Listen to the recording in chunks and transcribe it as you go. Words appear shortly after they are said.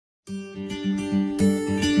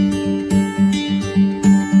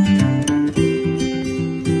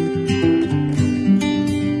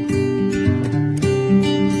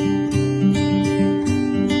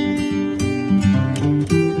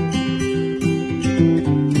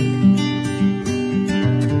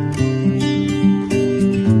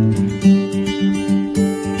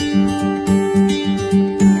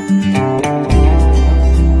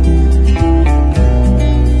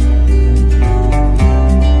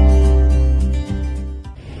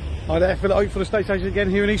Hi there, Philip Oak for the Estate Agent again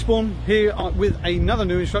here in Eastbourne, here with another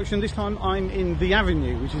new instruction. This time I'm in the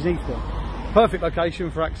Avenue, which is Eastbourne. Perfect location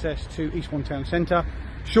for access to Eastbourne town centre,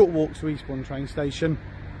 short walk to Eastbourne train station.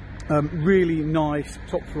 Really nice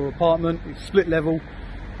top floor apartment, it's split level,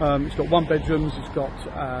 it's got 1 bedrooms, it's got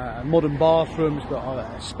a modern bathroom, it's got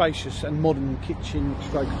a spacious and modern kitchen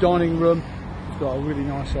stroke dining room, it's got a really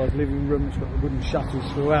nice sized living room, it's got the wooden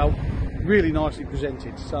shutters throughout, really nicely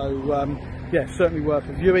presented. So yeah, certainly worth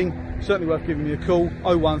a viewing, certainly worth giving me a call,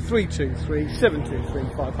 01323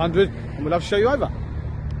 723 500, and we'll have to show you over.